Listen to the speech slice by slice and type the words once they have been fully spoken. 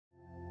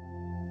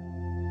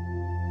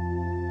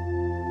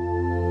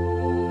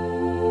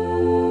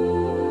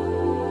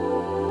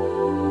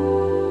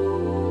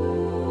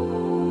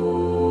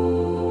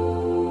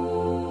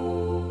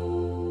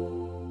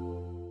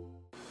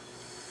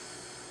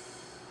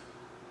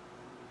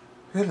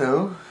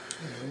Hello.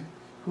 Anyway,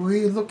 Who are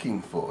you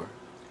looking for?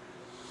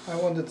 I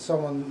wanted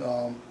someone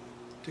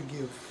to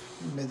give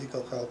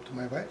medical help to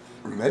my wife.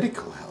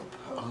 Medical help?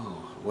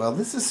 Oh, well,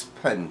 this is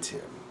Pentim.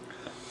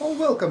 Oh,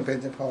 welcome,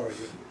 Pentim. How are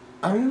you?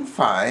 I'm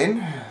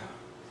fine.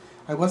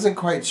 I wasn't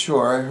quite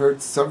sure. I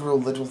heard several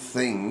little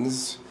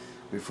things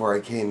before I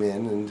came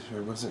in, and I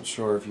wasn't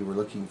sure if you were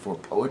looking for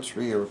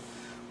poetry or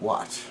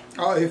what.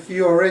 Oh, if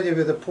you're ready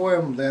with a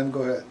poem, then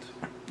go ahead.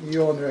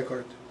 You're on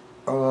record.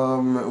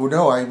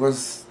 No, I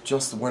was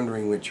just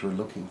wondering what you were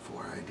looking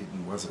for. I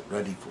wasn't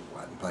ready for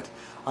one, but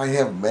I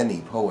have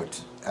many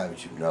poets,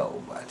 as you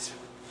know, but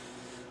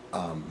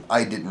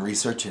I didn't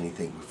research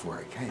anything before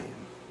I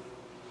came.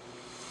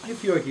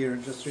 If you're here,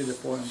 just read a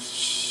poem.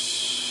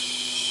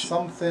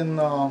 Something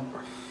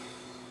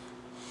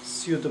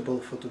suitable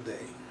for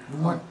today.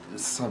 What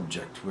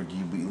subject would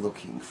you be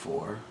looking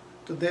for?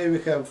 Today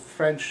we have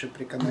friendship,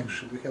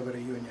 reconnection, we have a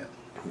reunion.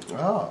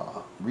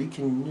 Ah,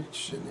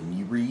 reconnection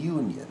and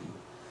reunion.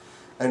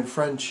 And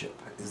friendship.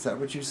 Is that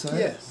what you said?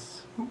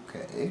 Yes.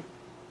 Okay.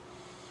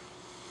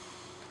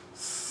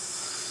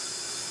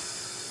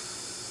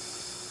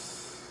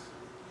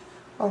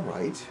 All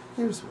right,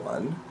 here's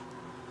one.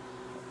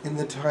 In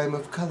the time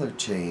of color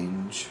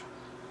change,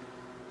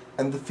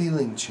 and the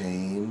feeling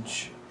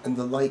change, and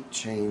the light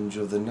change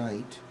of the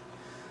night,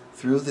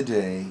 through the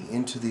day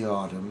into the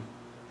autumn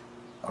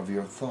of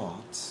your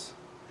thoughts,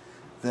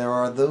 there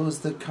are those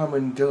that come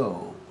and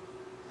go,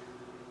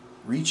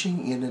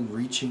 reaching in and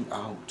reaching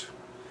out,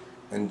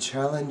 and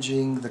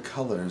challenging the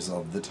colors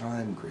of the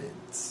time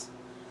grids.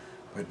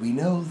 But we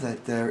know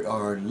that there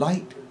are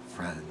light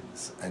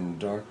friends and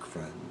dark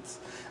friends,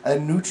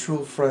 and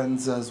neutral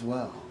friends as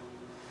well.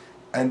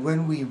 And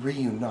when we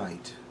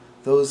reunite,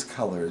 those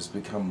colors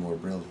become more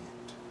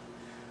brilliant.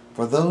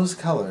 For those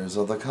colors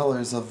are the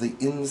colors of the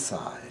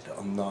inside,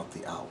 not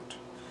the out,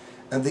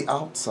 and the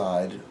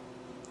outside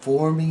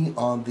forming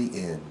on the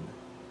in.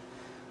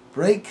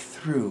 Break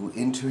through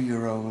into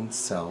your own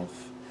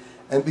self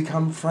and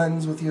become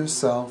friends with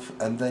yourself,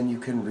 and then you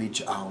can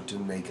reach out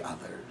and make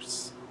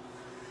others.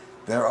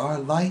 There are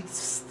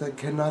lights that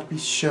cannot be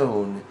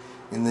shown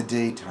in the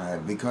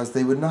daytime because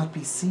they would not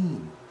be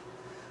seen.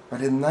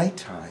 But in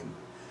nighttime,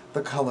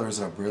 the colors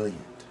are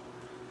brilliant.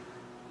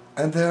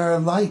 And there are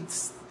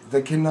lights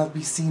that cannot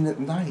be seen at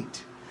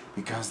night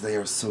because they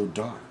are so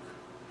dark,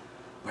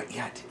 but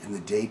yet in the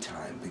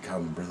daytime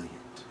become brilliant.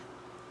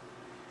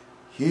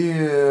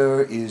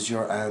 Here is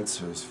your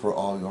answers for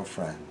all your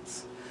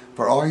friends,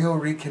 for all your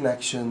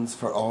reconnections,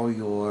 for all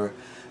your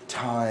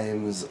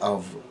times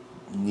of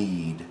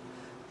need.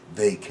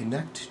 They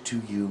connect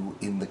to you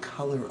in the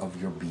color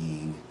of your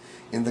being,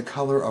 in the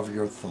color of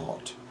your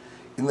thought,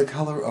 in the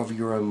color of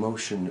your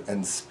emotion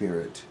and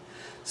spirit.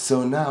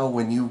 So now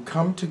when you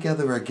come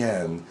together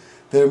again,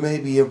 there may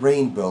be a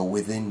rainbow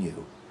within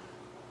you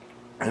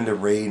and a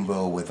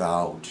rainbow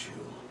without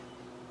you.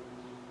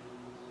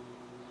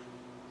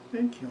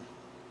 Thank you.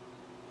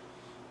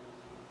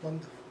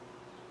 Wonderful.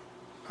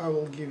 I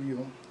will give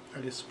you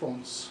a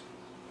response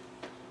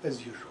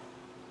as usual.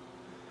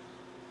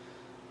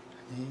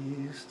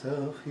 Не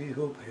став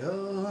его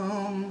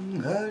прям,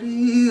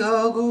 гори,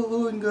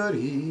 огонь,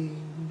 гори,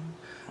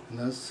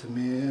 на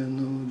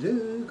смену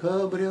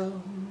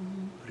декабрям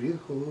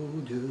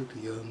приходят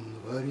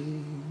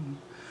январи.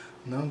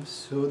 Нам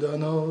все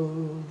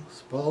дано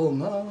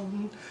сполна,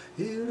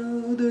 и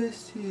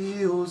радость,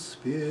 и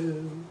успех,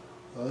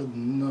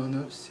 одна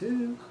на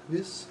всех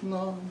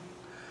весна,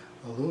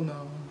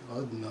 луна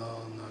одна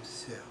на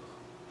всех.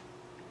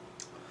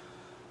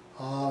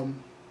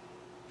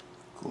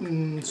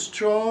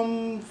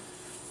 Strong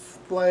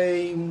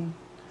flame,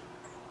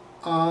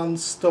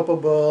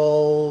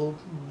 unstoppable,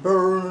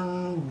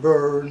 burn,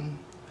 burn.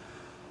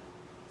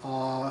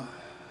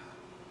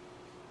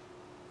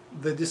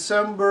 The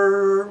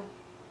December,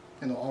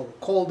 our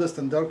coldest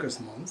and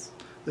darkest month,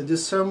 the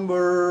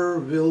December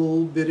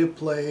will be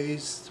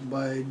replaced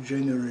by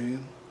January.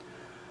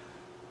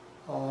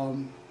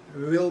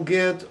 We will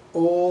get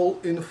all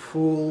in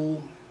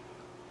full,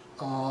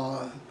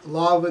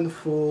 love in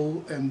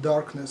full and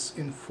darkness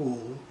in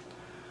full.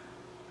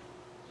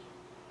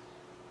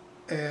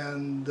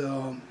 And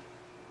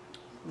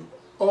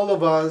all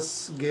of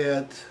us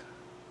get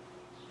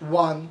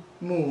one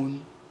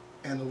moon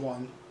and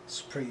one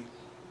spring.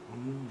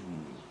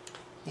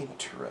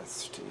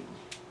 Interesting.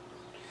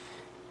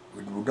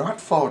 It would not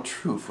fall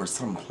true for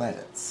some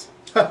planets.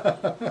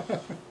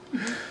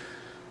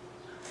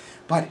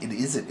 But it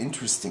is an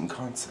interesting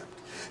concept.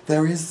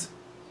 There is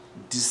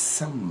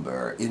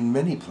December in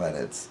many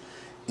planets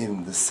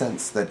in the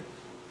sense that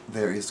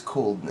there is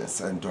coldness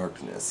and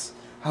darkness.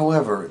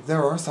 However,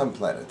 there are some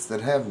planets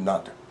that have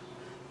not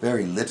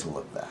very little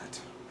of that,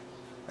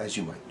 as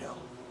you might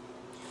know.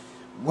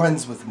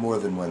 Ones with more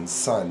than one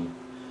sun,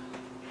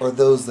 or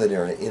those that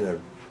are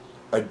in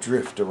a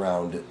drift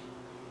around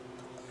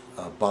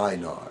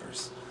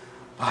binars.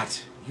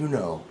 But,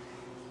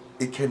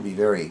 it can be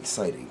very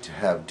exciting to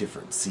have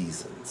different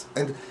seasons.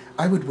 And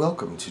I would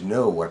welcome to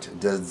know what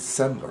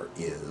December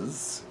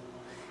is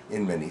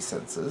in many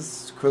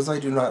senses, because I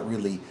do not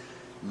really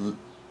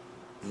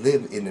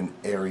live in an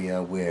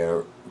area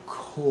where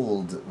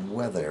cold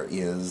weather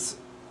is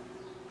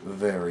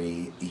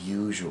very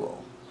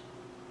usual.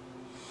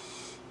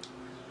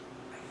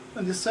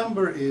 And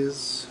December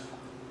is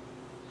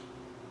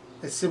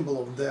a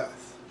symbol of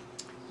death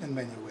in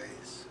many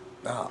ways.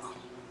 Ah.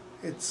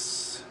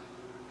 It's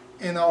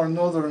in our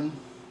northern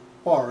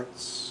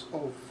parts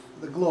of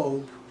the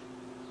globe,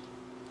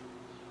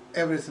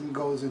 everything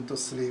goes into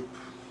sleep.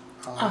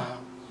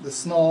 The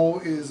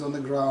snow is on the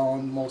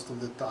ground most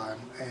of the time,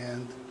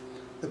 and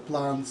the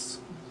plants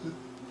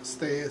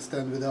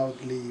stand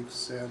without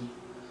leaves, and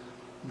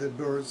the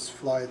birds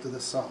fly to the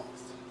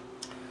south.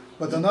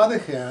 But on the other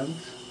hand,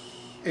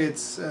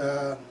 it's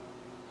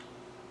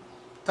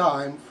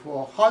time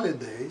for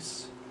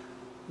holidays,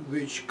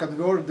 which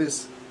convert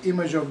this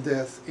image of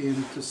death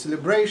into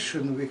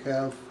celebration. We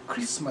have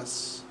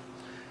Christmas,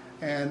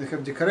 and we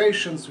have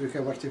decorations, we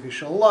have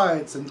artificial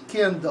lights and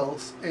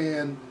candles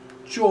and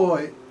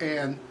joy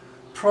and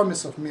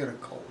promise of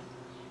miracle,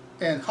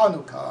 and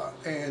Hanukkah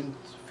and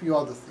a few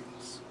other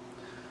things.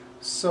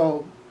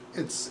 So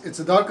it's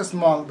the darkest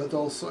month, but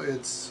also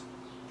it's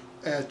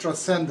a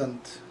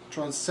transcendence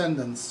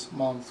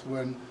month,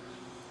 when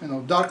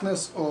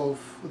darkness of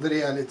the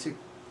reality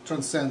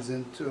transcends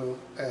into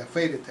a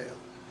fairy tale.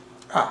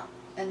 Ah.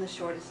 And the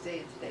shortest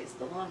day of today is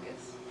the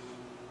longest.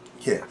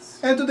 Yes.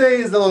 And today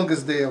is the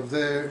longest day of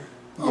the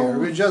year.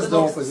 We're just the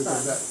opposite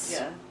of that.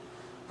 Yeah.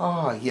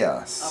 Ah,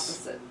 yes.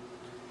 Opposite.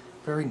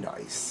 Very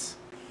nice.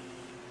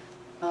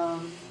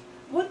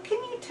 What can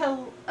you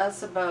tell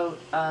us about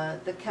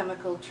the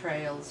chemical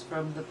trails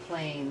from the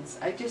plains?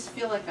 I just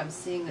feel like I'm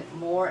seeing it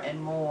more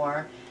and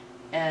more,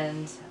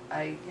 and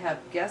I have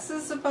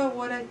guesses about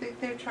what I think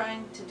they're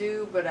trying to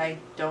do, but I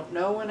don't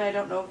know, and I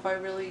don't know if I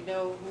really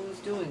know who's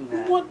doing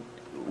that.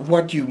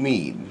 What do you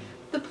mean?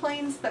 The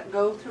planes that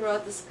go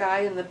throughout the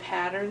sky and the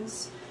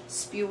patterns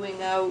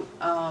spewing out.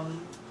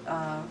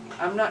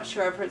 I'm not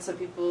sure. I've heard some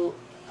people.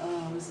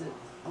 Was it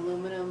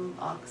aluminum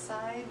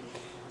oxide?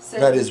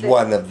 That is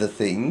one of the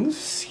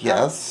things.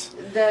 Yes.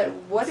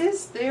 What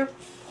is their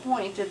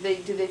point? Do they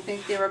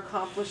think they're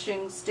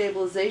accomplishing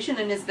stabilization?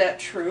 And is that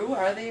true?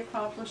 Are they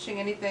accomplishing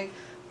anything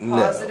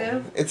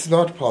positive? No, it's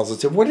not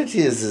positive. What it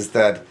is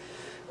that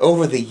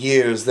over the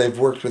years they've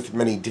worked with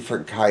many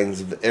different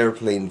kinds of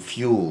airplane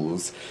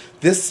fuels.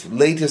 This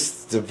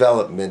latest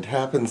development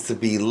happens to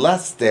be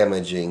less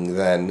damaging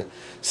than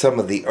some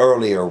of the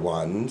earlier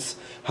ones.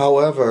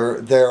 However,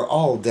 they're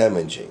all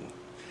damaging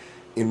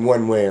in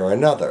one way or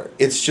another.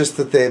 It's just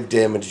that they've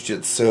damaged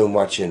it so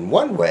much in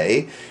one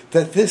way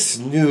that this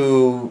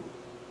new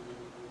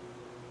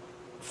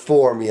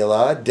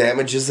formula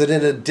damages it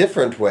in a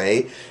different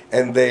way,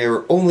 and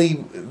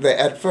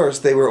at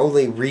first they were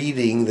only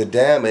reading the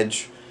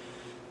damage,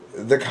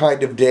 the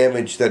kind of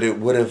damage that it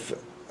would have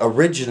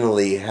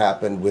originally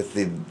happened with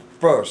the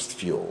first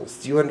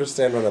fuels. Do you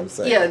understand what I'm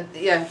saying?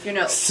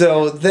 Yeah,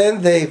 So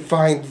then they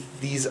find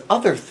these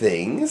other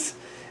things,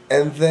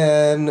 and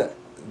then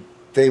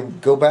they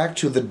go back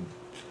to the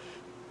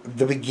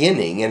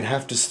beginning and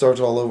have to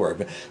start all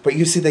over. But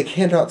you see, they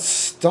cannot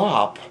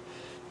stop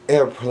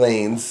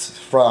airplanes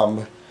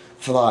from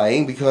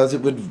flying because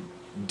it would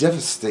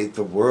devastate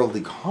the world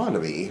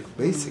economy,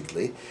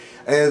 basically.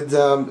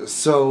 And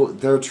so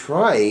they're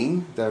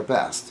trying their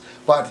best.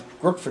 But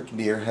Girk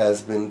Fitneer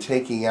has been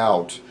taking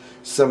out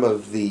some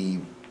of the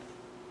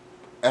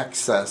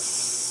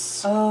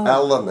excess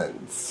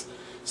elements.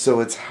 So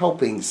it's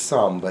helping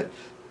some, but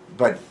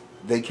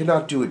they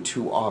cannot do it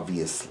too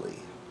obviously.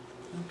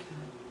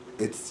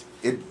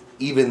 Okay.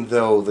 Even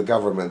though the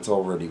government's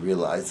already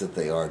realized that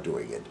they are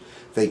doing it,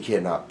 they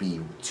cannot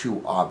be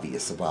too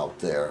obvious about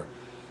their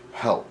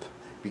help,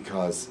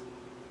 because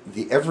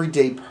the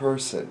everyday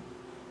person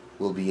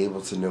will be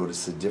able to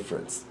notice a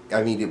difference.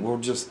 I mean, it will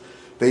just,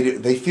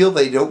 they feel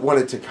they don't want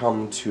it to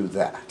come to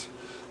that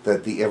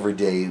the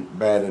everyday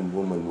man and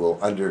woman will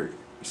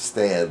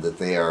understand that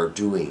they are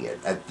doing it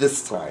at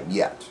this time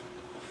yet.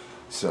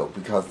 So,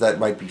 because that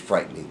might be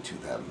frightening to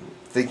them,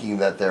 thinking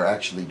that they're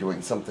actually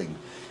doing something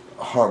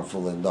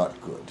harmful and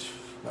not good.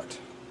 But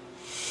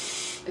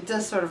it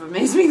does sort of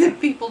amaze me that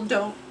people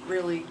don't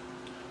really.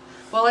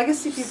 Well, I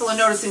guess people are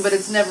noticing, but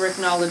it's never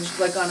acknowledged,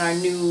 like on our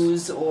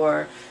news,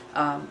 or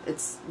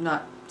it's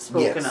not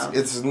spoken of.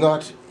 It's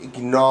not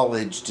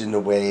acknowledged in a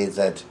way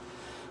that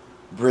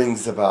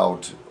brings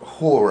about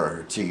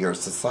horror to your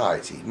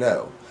society,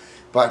 no.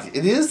 But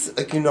it is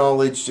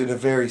acknowledged in a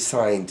very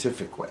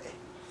scientific way,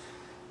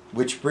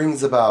 which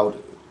brings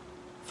about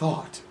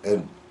thought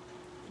and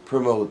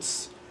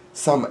promotes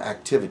some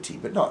activity,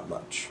 but not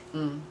much.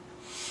 Mm.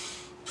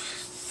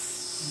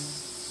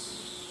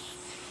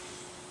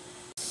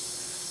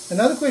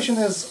 Another question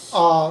is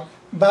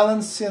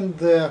balancing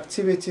the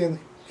activity in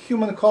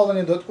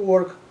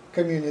humancolony.org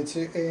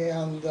community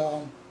and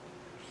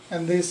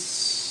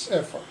this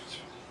effort.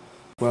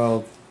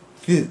 Well,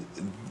 the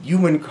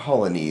human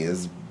colony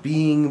is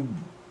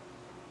being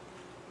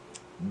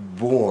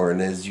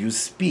born as you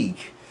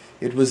speak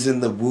It was in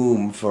the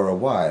womb for a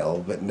while,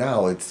 but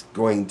now it's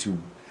going to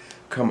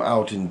come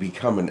out and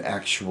become an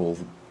actual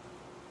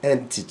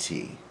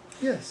entity.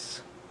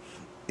 Yes.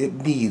 It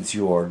needs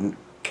your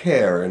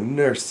care and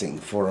nursing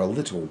for a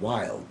little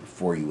while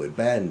before you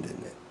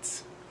abandon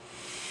it.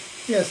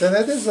 Yes, and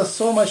that is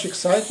so much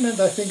excitement.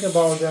 I think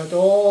about that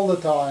all the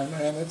time,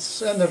 and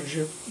it's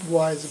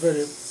energy-wise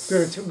very,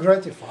 very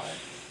gratifying.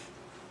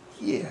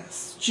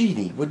 Yes,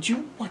 Jeannie, what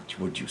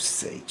would you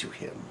say to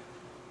him?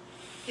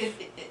 If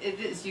it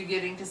is you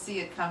getting to see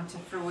it come to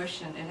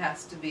fruition, it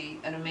has to be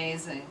an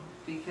amazing,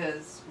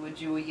 because would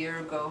you a year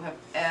ago have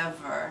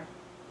ever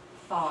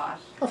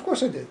thought? Of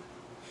course I did.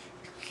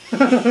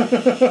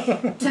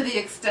 To the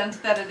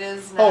extent that it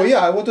is now. Oh yeah,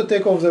 I want to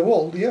take over the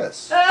world,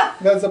 yes.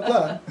 That's the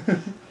plan.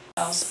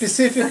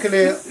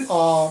 Specifically,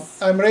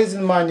 I'm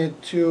raising money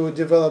to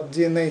develop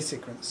DNA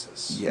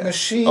sequences. Yes.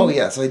 Machine. Oh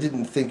yes, I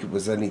didn't think it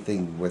was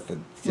anything with a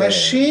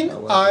Machine,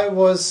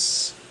 however.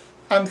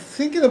 I'm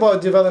thinking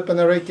about developing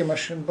a Reiki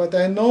machine, but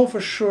I know for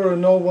sure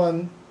no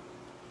one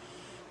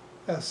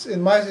else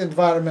in my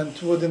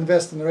environment would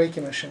invest in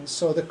Reiki machines.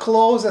 So the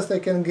closest I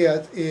can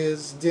get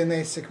is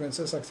DNA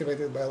sequences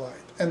activated by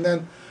light. And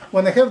then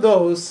when I have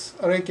those,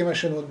 a Reiki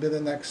machine would be the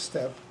next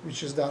step,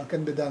 which is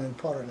can be done in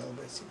parallel,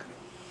 basically.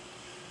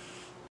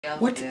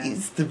 What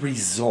is the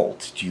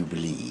result, do you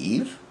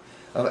believe,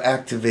 of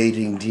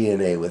activating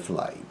DNA with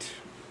light?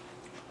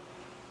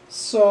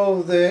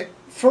 So the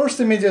first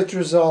immediate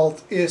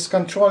result is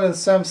controlling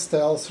stem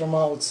cells from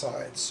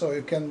outside. So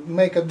you can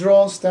make a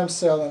drone stem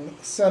cell and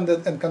send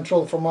it and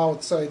control from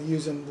outside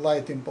using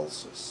light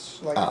impulses.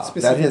 Like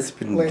That has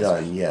been lasers.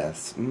 done,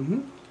 yes.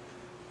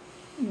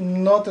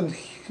 Not on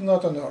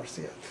Earth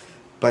yet.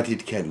 But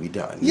it can be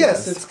done.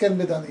 Yes, it can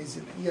be done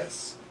easily,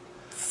 yes.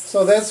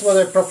 So that's what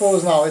I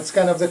propose now. It's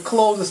kind of the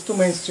closest to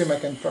mainstream I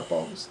can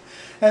propose.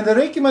 And the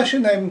Reiki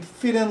machine, I'm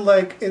feeling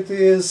like it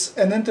is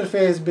an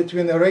interface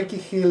between a Reiki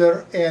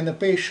healer and a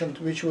patient,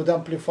 which would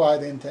amplify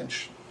the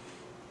intention.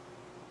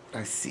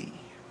 I see.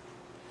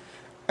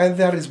 And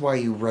that is why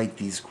you write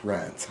these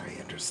grants,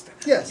 I understand.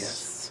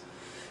 Yes.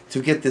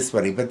 To get this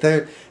money. But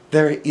there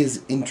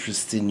is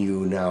interest in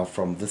you now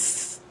from the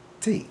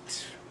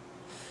state.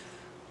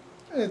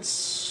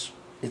 Yes.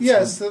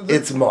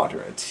 It's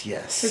moderate,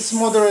 yes. It's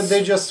moderate.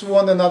 They just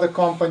want another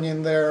company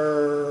in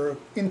their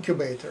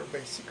incubator,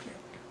 basically.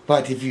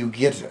 But if you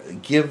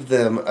give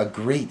them a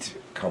great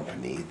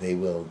company, they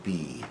will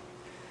be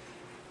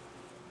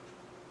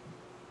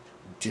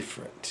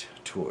different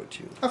toward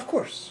you. Of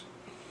course.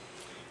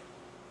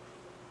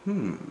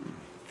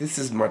 This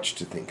is much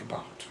to think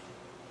about.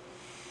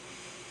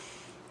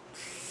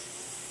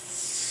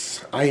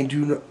 I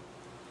do not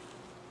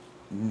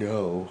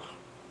know.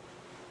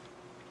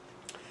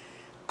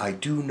 I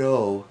do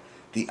know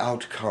the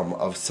outcome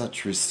of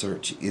such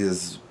research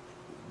is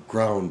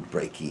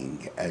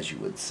groundbreaking, as you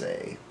would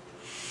say.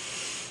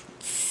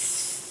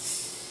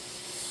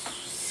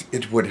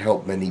 It would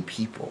help many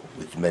people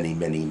with many,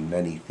 many,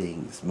 many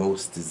things.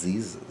 Most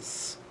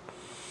diseases.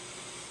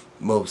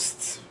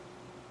 Most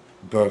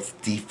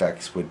birth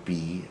defects would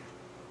be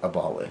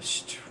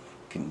abolished.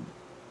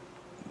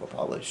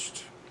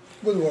 Abolished.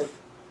 Good word.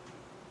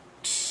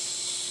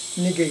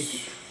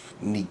 Negated.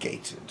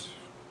 Negated.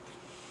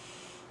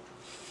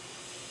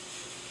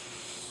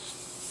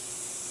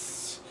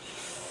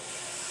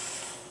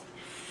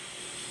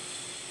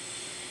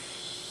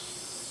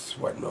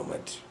 One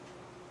moment.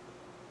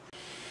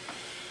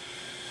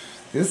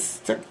 This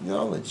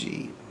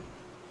technology,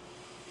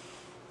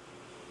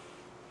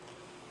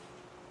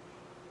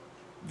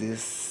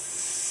 this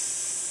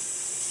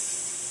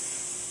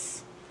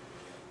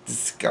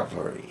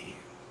discovery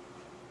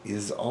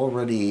is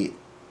already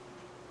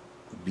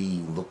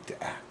being looked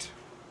at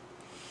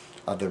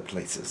other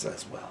places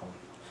as well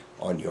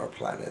on your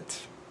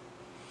planet.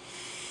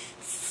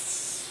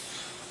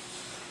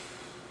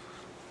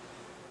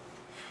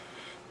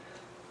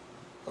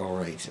 All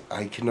right,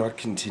 I cannot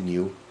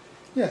continue.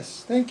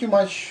 Yes, thank you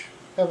much.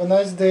 Have a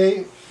nice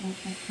day.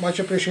 Much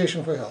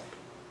appreciation for your help.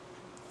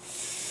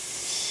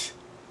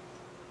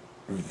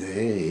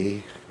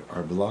 They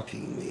are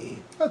blocking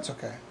me. That's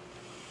okay.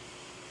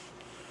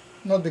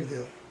 Not big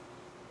deal.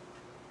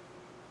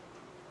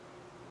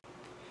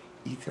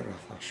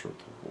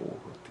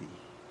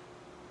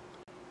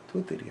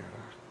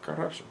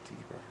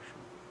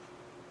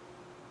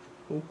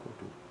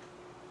 Hucolo.